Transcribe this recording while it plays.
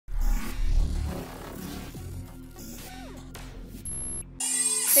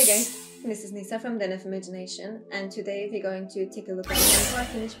Hey guys, this is Nisa from Den of Imagination, and today we're going to take a look at one of our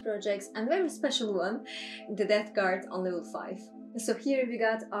finished projects and a very special one, the Death Guard on level 5. So here we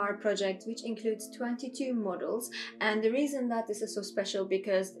got our project, which includes 22 models, and the reason that this is so special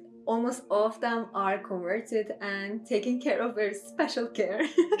because almost all of them are converted and taken care of with special care.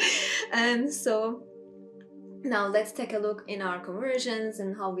 And so now let's take a look in our conversions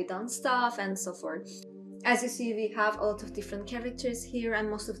and how we done stuff and so forth. As you see, we have a lot of different characters here and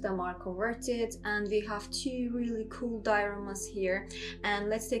most of them are converted, and we have two really cool dioramas here, and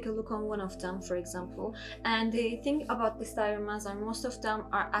let's take a look on one of them, for example. And the thing about these dioramas are most of them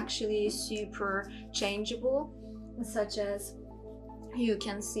are actually super changeable, such as you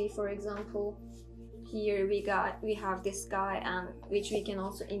can see, for example, here we have this guy, and which we can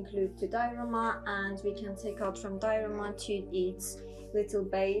also include to diorama, and we can take out from diorama to its little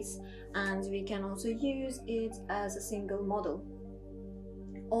base, and we can also use it as a single model.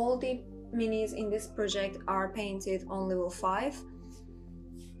 All the minis in this project are painted on level 5.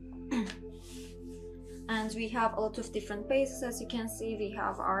 And we have a lot of different bases. As you can see, we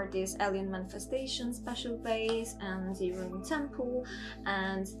have this alien manifestation special base, and the ruined temple,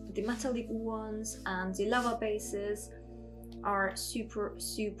 and the metallic ones, and the lava bases are super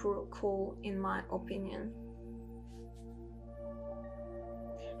cool in my opinion.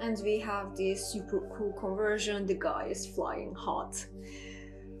 And we have this super cool conversion. The guy is flying hot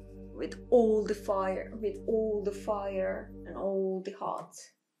with all the fire, and all the hot.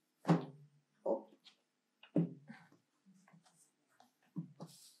 Oh.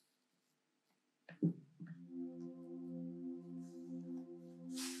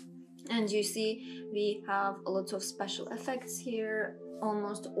 And you see, we have a lot of special effects here.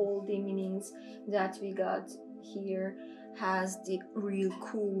 Almost all the minis that we got here has the real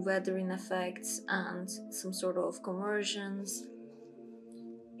cool weathering effects and some sort of conversions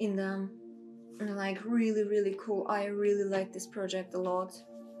in them, and like really cool. I really like this project a lot.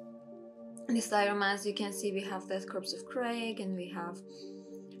 In this diorama, as you can see, we have the corpse of Craig, and we have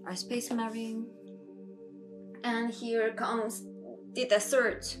our space marine, and here comes the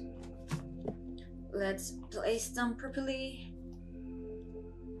desert. Let's place them properly.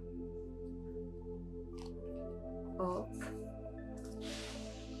 Up.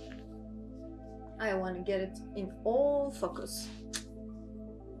 I want to get it in all focus.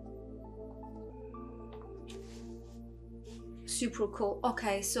 Super cool.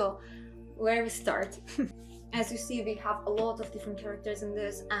 Okay, so where we start? As you see, we have a lot of different characters in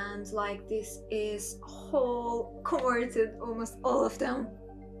this, and like this is whole converted, almost all of them,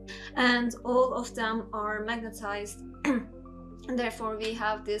 and all of them are magnetized. And therefore we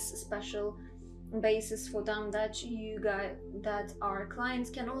have this special basis for them that our clients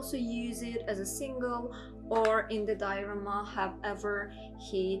can also use it as a single or in the diorama, however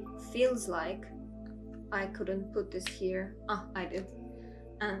he feels like. I couldn't put this here. I did.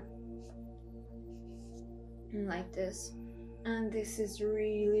 And like this. And this is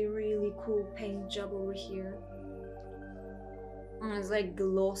really cool paint job over here. And it's like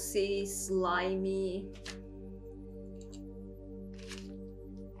glossy, slimy.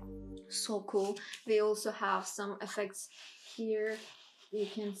 So cool. We also have some effects here. You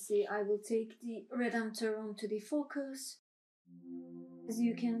can see, I will take the Redemptor onto the focus. As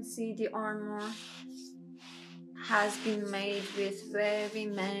you can see, the armor has been made with very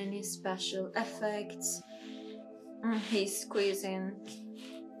many special effects. He's squeezing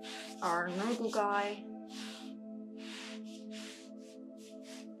our noble guy.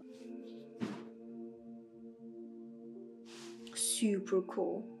 Super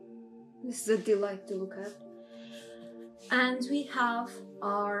cool. This is a delight to look at. And we have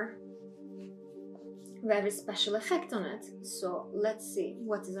our very special effect on it. So let's see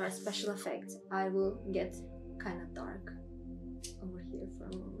what is our special effect. I will get kind of dark over here for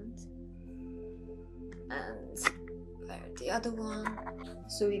a moment. And there, the other one.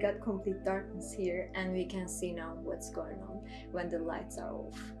 So we got complete darkness here, and we can see now what's going on when the lights are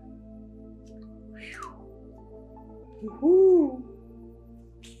off. Woohoo!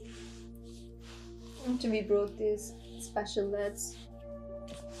 We brought these special LEDs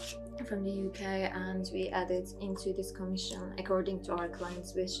from the UK, and we added into this commission according to our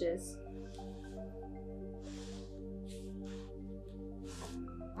clients' wishes.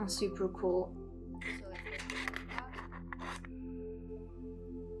 Super cool.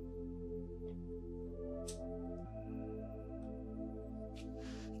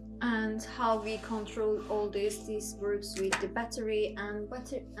 And how we control all this works with the battery, and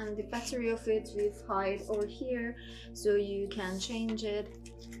the battery of it we've hide over here, so you can change it.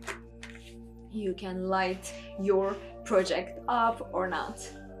 You can light your project up or not.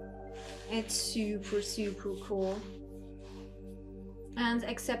 It's super cool. And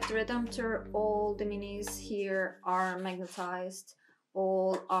except the Redemptor, all the minis here are magnetized.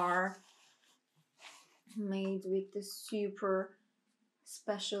 All are made with the super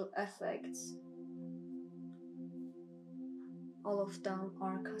special effects. All of them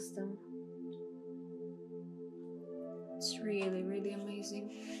are custom. It's really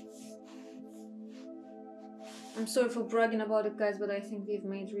amazing. I'm sorry for bragging about it, guys, but I think we've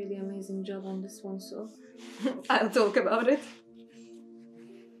made really amazing job on this one, so I'll talk about it.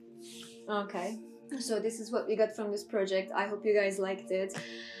 Okay, so this is what we got from this project. I hope you guys liked it,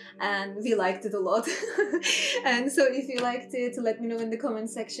 and we liked it a lot. And so if you liked it, let me know in the comment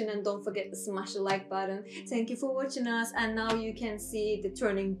section, and don't forget to smash the like button. Thank you for watching us, and now you can see the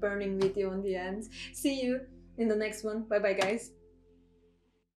burning video on the end. See you in the next one. Bye bye, guys.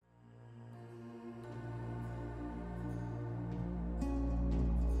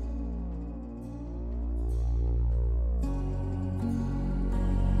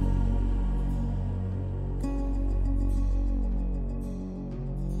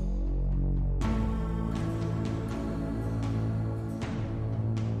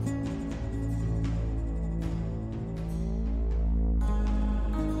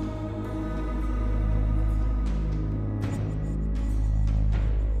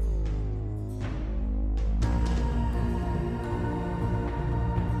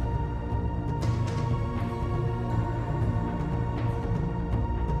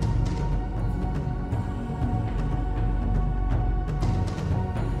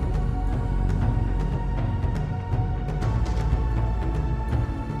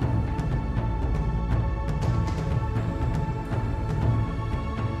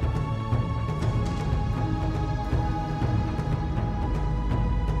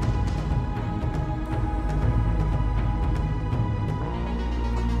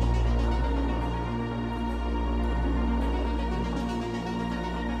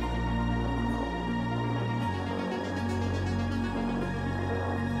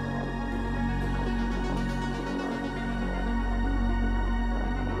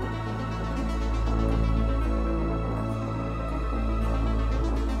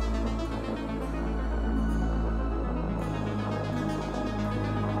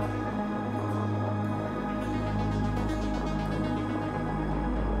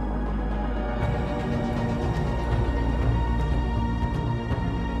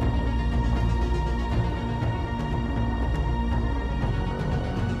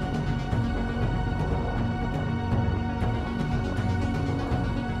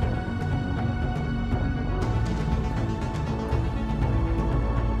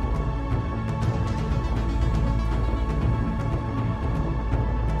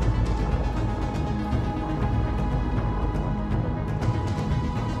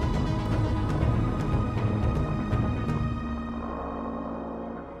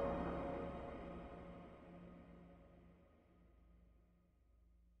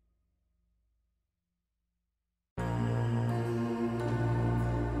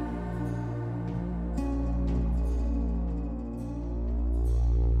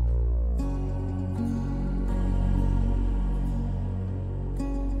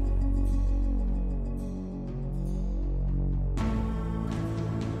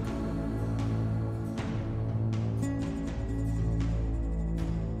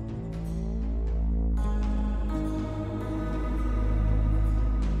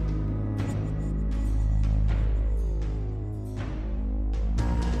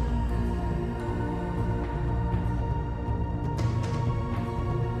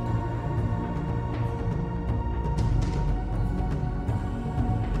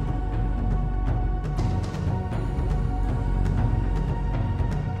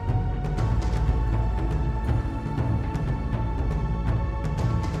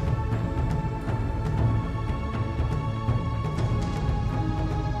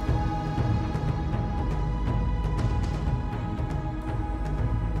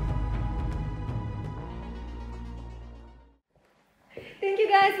 Thank you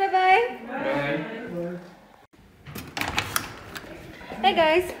guys, bye bye. Bye. Hey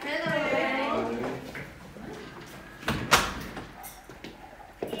guys. Hello.